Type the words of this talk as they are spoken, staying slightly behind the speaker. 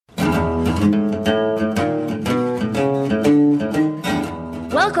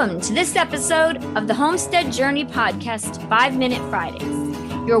Welcome to this episode of the Homestead Journey Podcast 5-Minute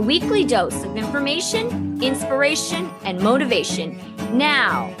Fridays, your weekly dose of information, inspiration, and motivation.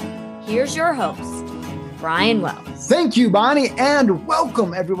 Now, here's your host, Brian Wells. Thank you, Bonnie, and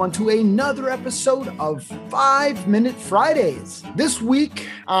welcome everyone to another episode of 5-Minute Fridays. This week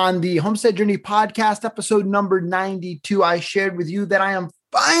on the Homestead Journey Podcast, episode number 92, I shared with you that I am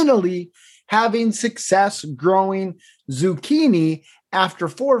finally having success growing zucchini after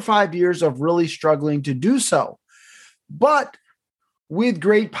 4 or 5 years of really struggling to do so. But with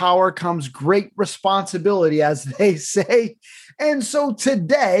great power comes great responsibility, as they say. And so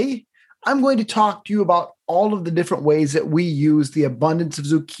today, I'm going to talk to you about all of the different ways that we use the abundance of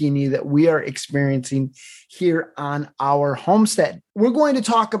zucchini that we are experiencing here on our homestead. We're going to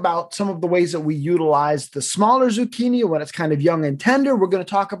talk about some of the ways that we utilize the smaller zucchini when it's kind of young and tender. We're going to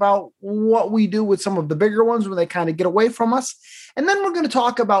talk about what we do with some of the bigger ones when they kind of get away from us. And then we're going to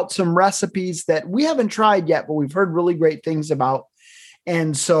talk about some recipes that we haven't tried yet, but we've heard really great things about.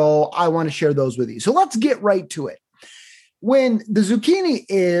 And so I want to share those with you. So let's get right to it. When the zucchini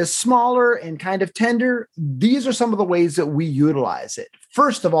is smaller and kind of tender, these are some of the ways that we utilize it.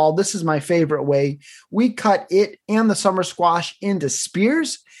 First of all, this is my favorite way. We cut it and the summer squash into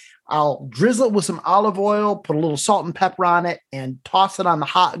spears. I'll drizzle it with some olive oil, put a little salt and pepper on it, and toss it on the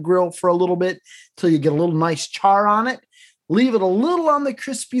hot grill for a little bit till you get a little nice char on it. Leave it a little on the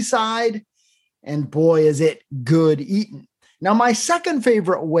crispy side, and boy, is it good eating. Now, my second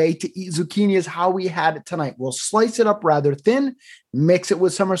favorite way to eat zucchini is how we had it tonight. We'll slice it up rather thin, mix it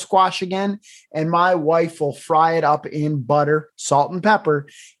with summer squash again, and my wife will fry it up in butter, salt, and pepper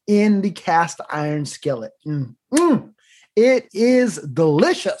in the cast iron skillet. It is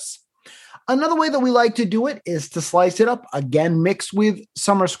delicious. Another way that we like to do it is to slice it up, again, mixed with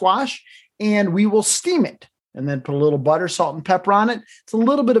summer squash, and we will steam it and then put a little butter, salt, and pepper on it. It's a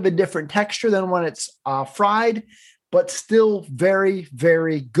little bit of a different texture than when it's fried, but still very,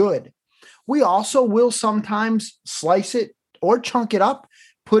 very good. We also will sometimes slice it or chunk it up,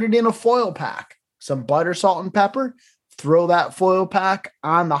 put it in a foil pack, some butter, salt, and pepper, throw that foil pack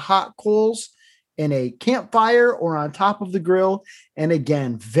on the hot coals in a campfire or on top of the grill. And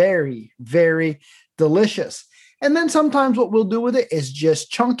again, very, very delicious. And then sometimes what we'll do with it is just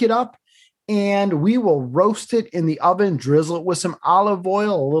chunk it up and we will roast it in the oven, drizzle it with some olive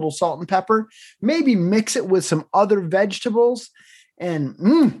oil, a little salt and pepper, maybe mix it with some other vegetables,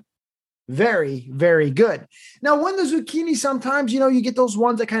 and very, very good. Now, when the zucchini, sometimes, you get those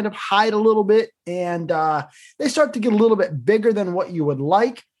ones that kind of hide a little bit and they start to get a little bit bigger than what you would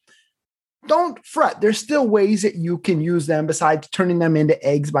like. Don't fret. There's still ways that you can use them besides turning them into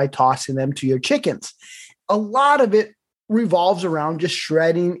eggs by tossing them to your chickens. A lot of it revolves around just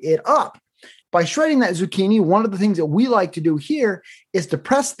shredding it up. By shredding that zucchini, one of the things that we like to do here is to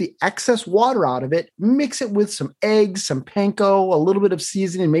press the excess water out of it, mix it with some eggs, some panko, a little bit of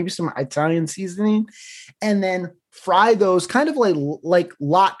seasoning, maybe some Italian seasoning, and then fry those kind of like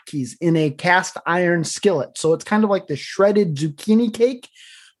latkes in a cast iron skillet. So it's kind of like the shredded zucchini cake.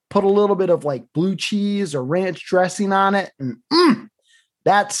 Put a little bit of like blue cheese or ranch dressing on it, and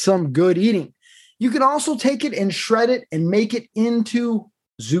that's some good eating. You can also take it and shred it and make it into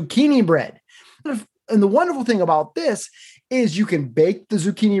zucchini bread. And the wonderful thing about this is you can bake the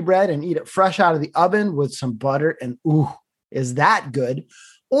zucchini bread and eat it fresh out of the oven with some butter, and is that good?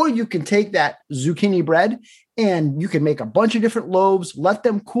 Or you can take that zucchini bread and you can make a bunch of different loaves, let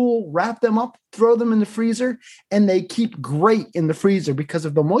them cool, wrap them up, throw them in the freezer, and they keep great in the freezer because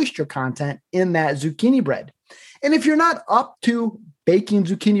of the moisture content in that zucchini bread. And if you're not up to baking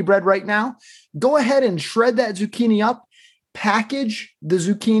zucchini bread right now, go ahead and shred that zucchini up, package the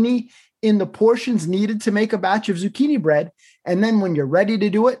zucchini in the portions needed to make a batch of zucchini bread. And then when you're ready to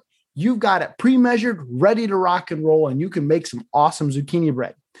do it, you've got it pre-measured, ready to rock and roll, and you can make some awesome zucchini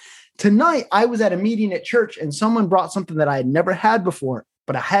bread. Tonight, I was at a meeting at church and someone brought something that I had never had before,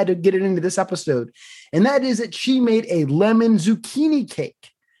 but I had to get it into this episode. And that is that she made a lemon zucchini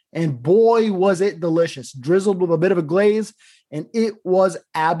cake. And boy, was it delicious, drizzled with a bit of a glaze, and it was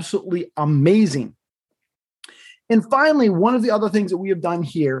absolutely amazing. And finally, one of the other things that we have done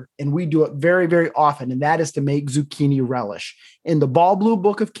here, and we do it very, very often, and that is to make zucchini relish. In the Ball Blue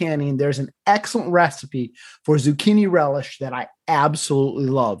Book of Canning, there's an excellent recipe for zucchini relish that I absolutely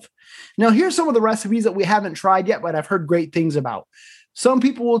love. Now, here's some of the recipes that we haven't tried yet, but I've heard great things about. Some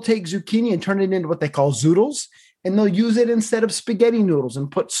people will take zucchini and turn it into what they call zoodles, and they'll use it instead of spaghetti noodles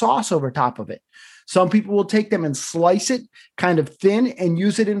and put sauce over top of it. Some people will take them and slice it kind of thin and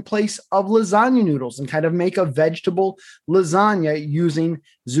use it in place of lasagna noodles and kind of make a vegetable lasagna using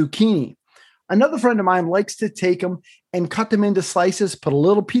zucchini. Another friend of mine likes to take them and cut them into slices, put a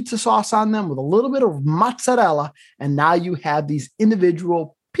little pizza sauce on them with a little bit of mozzarella, and now you have these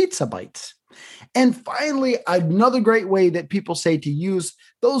individual pizza bites. And finally, another great way that people say to use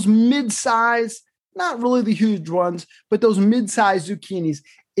those mid-size, not really the huge ones, but those mid-size zucchinis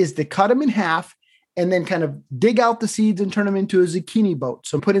is to cut them in half and then kind of dig out the seeds and turn them into a zucchini boat.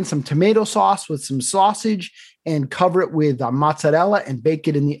 So put in some tomato sauce with some sausage and cover it with mozzarella and bake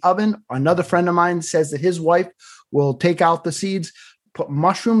it in the oven. Another friend of mine says that his wife will take out the seeds, put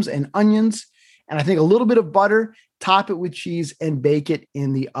mushrooms and onions, and I think a little bit of butter, top it with cheese, and bake it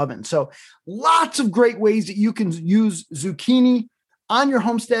in the oven. So lots of great ways that you can use zucchini on your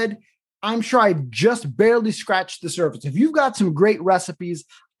homestead. I'm sure I just barely scratched the surface. If you've got some great recipes,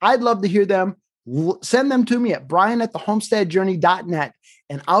 I'd love to hear them. Send them to me at brian@thehomesteadjourney.net,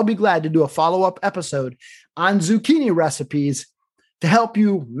 and I'll be glad to do a follow-up episode on zucchini recipes to help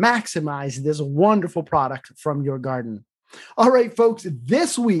you maximize this wonderful product from your garden. All right, folks,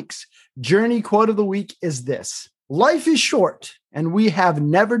 this week's Journey Quote of the Week is this: life is short, and we have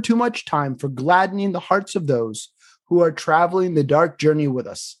never too much time for gladdening the hearts of those who are traveling the dark journey with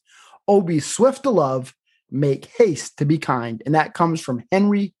us. Oh, be swift to love, make haste to be kind. And that comes from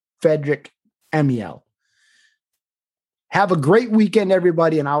Henry Frederick Amiel. Have a great weekend,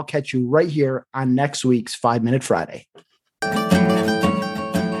 everybody, and I'll catch you right here on next week's 5 Minute Friday.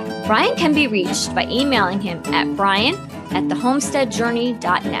 Brian can be reached by emailing him at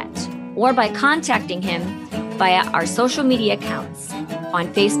brian@thehomesteadjourney.net or by contacting him via our social media accounts on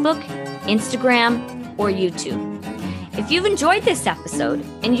Facebook, Instagram, or YouTube. If you've enjoyed this episode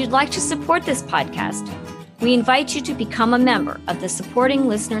and you'd like to support this podcast, we invite you to become a member of the Supporting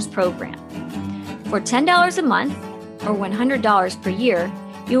Listeners Program. For $10 a month or $100 per year,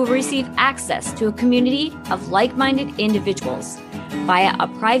 you will receive access to a community of like-minded individuals via a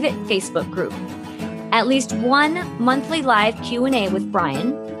private Facebook group, at least one monthly live Q&A with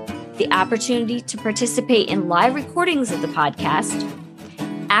Brian, the opportunity to participate in live recordings of the podcast,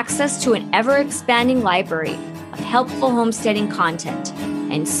 access to an ever-expanding library of helpful homesteading content,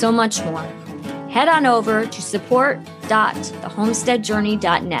 and so much more. Head on over to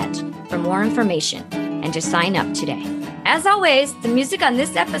support.thehomesteadjourney.net for more information and to sign up today. As always, the music on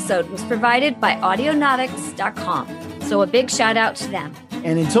this episode was provided by audionautics.com, so a big shout out to them.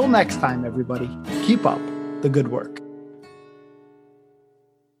 And until next time, everybody, keep up the good work.